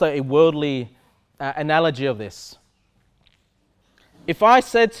just a worldly analogy of this. If I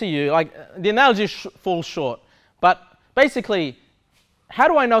said to you, like the analogy falls short, but basically, how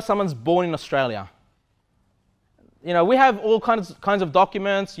do I know someone's born in Australia? You know, we have all kinds of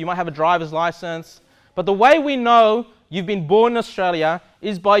documents. You might have a driver's license. But the way we know you've been born in Australia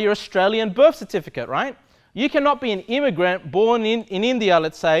is by your Australian birth certificate, right? You cannot be an immigrant born in India,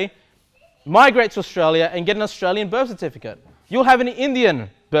 let's say, migrate to Australia and get an Australian birth certificate. You'll have an Indian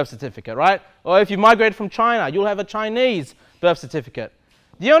birth certificate, right? Or if you migrated from China, you'll have a Chinese birth certificate.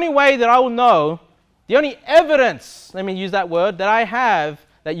 The only way that I will know, the only evidence, let me use that word, that I have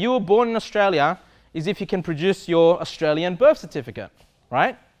that you were born in Australia is if you can produce your Australian birth certificate,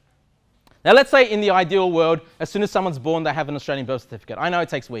 right? Now let's say in the ideal world, as soon as someone's born, they have an Australian birth certificate. I know it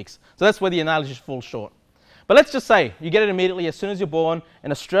takes weeks, so that's where the analogy falls short. But let's just say you get it immediately as soon as you're born,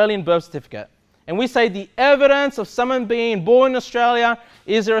 an Australian birth certificate. And we say the evidence of someone being born in Australia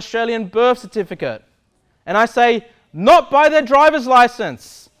is their Australian birth certificate. And I say, not by their driver's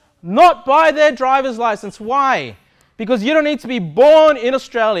license. Not by their driver's license. Why? Because you don't need to be born in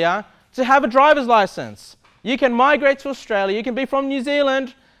Australia to have a driver's license. You can migrate to Australia, you can be from New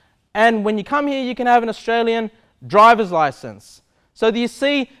Zealand, and when you come here, you can have an Australian driver's license. So do you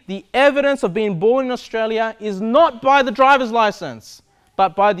see, the evidence of being born in Australia is not by the driver's license,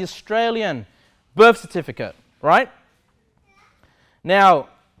 but by the Australian birth certificate, right? Now,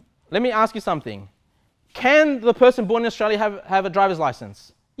 let me ask you something. Can the person born in Australia have a driver's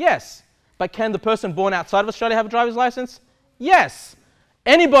license? Yes. But can the person born outside of Australia have a driver's license? Yes.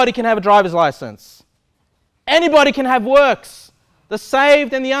 Anybody can have a driver's license. Anybody can have works. The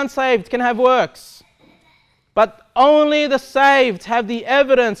saved and the unsaved can have works. But only the saved have the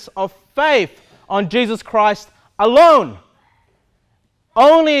evidence of faith on Jesus Christ alone.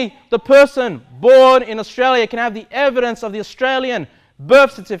 Only the person born in Australia can have the evidence of the Australian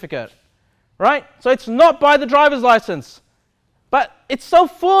birth certificate. Right? So it's not by the driver's license. But it's so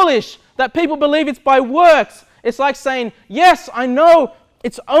foolish that people believe it's by works. It's like saying, yes, I know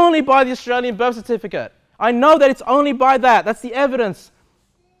it's only by the Australian birth certificate. I know that it's only by that. That's the evidence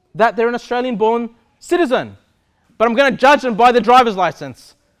that they're an Australian-born citizen. But I'm going to judge them by the driver's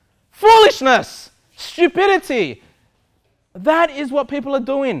license. Foolishness! Stupidity! That is what people are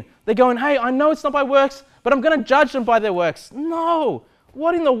doing. They're going, hey, I know it's not by works, but I'm going to judge them by their works. No!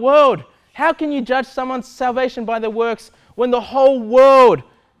 What in the world? How can you judge someone's salvation by their works when the whole world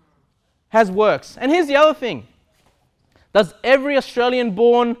has works? And here's the other thing. Does every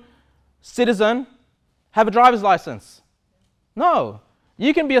Australian-born citizen have a driver's license? No.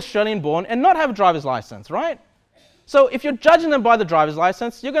 You can be Australian-born and not have a driver's license, right? So if you're judging them by the driver's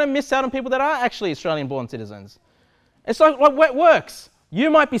license, you're going to miss out on people that are actually Australian-born citizens. It's like what works. You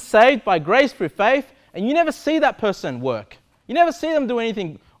might be saved by grace through faith, and you never see that person work. You never see them do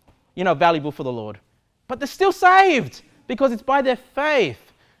anything, valuable for the Lord. But they're still saved because it's by their faith.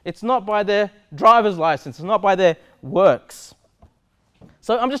 It's not by their driver's license. It's not by their works.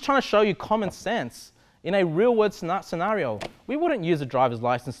 So I'm just trying to show you common sense. In a real-world scenario, we wouldn't use a driver's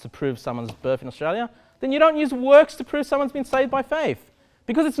license to prove someone's birth in Australia. Then you don't use works to prove someone's been saved by faith,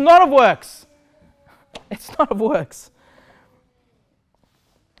 because it's not of works. It's not of works.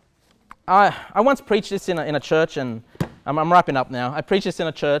 I once preached this in a church, and I'm wrapping up now. I preached this in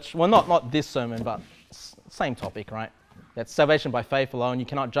a church. Well, not this sermon, but same topic, right? That's salvation by faith alone. You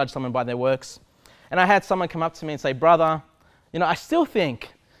cannot judge someone by their works. And I had someone come up to me and say, brother, I still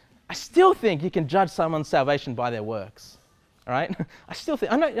think you can judge someone's salvation by their works. All right? I still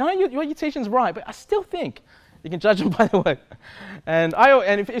think, I know what you're teaching is right, but I still think You can judge them by their work. And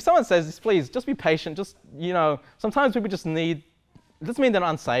if someone says this, please just be patient. Just, sometimes people just need, it doesn't mean they're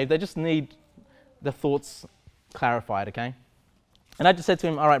not unsaved. They just need the thoughts clarified, okay? And I just said to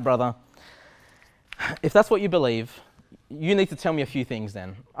him, all right, brother, if that's what you believe, you need to tell me a few things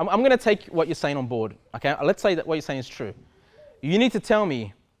then. I'm going to take what you're saying on board, okay? Let's say that what you're saying is true. You need to tell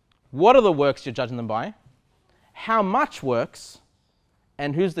me what are the works you're judging them by, how much works,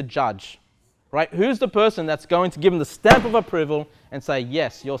 and who's the judge, right? Who's the person that's going to give them the stamp of approval and say,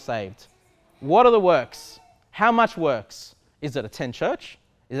 yes, you're saved? What are the works? How much works? Is it a 10 church?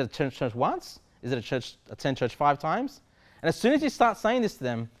 Is it a 10 church once? Is it a 10 church 5 times? And as soon as you start saying this to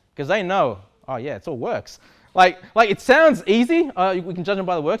them, because they know, oh yeah, it's all works. Like it sounds easy, we can judge them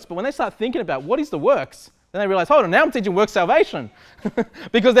by the works, but when they start thinking about what is the works, then they realize, hold on, now I'm teaching works salvation.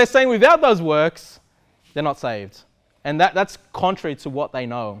 Because they're saying without those works, they're not saved. And that's contrary to what they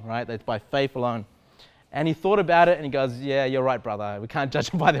know, right? That's by faith alone. And he thought about it and he goes, yeah, you're right, brother. We can't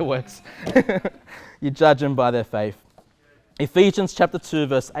judge them by their works. You judge them by their faith. Ephesians chapter 2,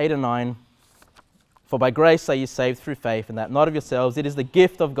 verse 8 and 9. For by grace are you saved through faith, and that not of yourselves. It is the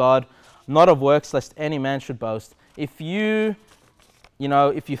gift of God, not of works, lest any man should boast. If you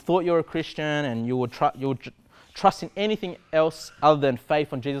thought you were a Christian and you would trust in anything else other than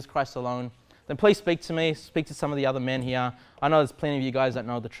faith on Jesus Christ alone, then please speak to me, speak to some of the other men here. I know there's plenty of you guys that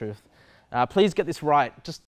know the truth. Please get this right. Just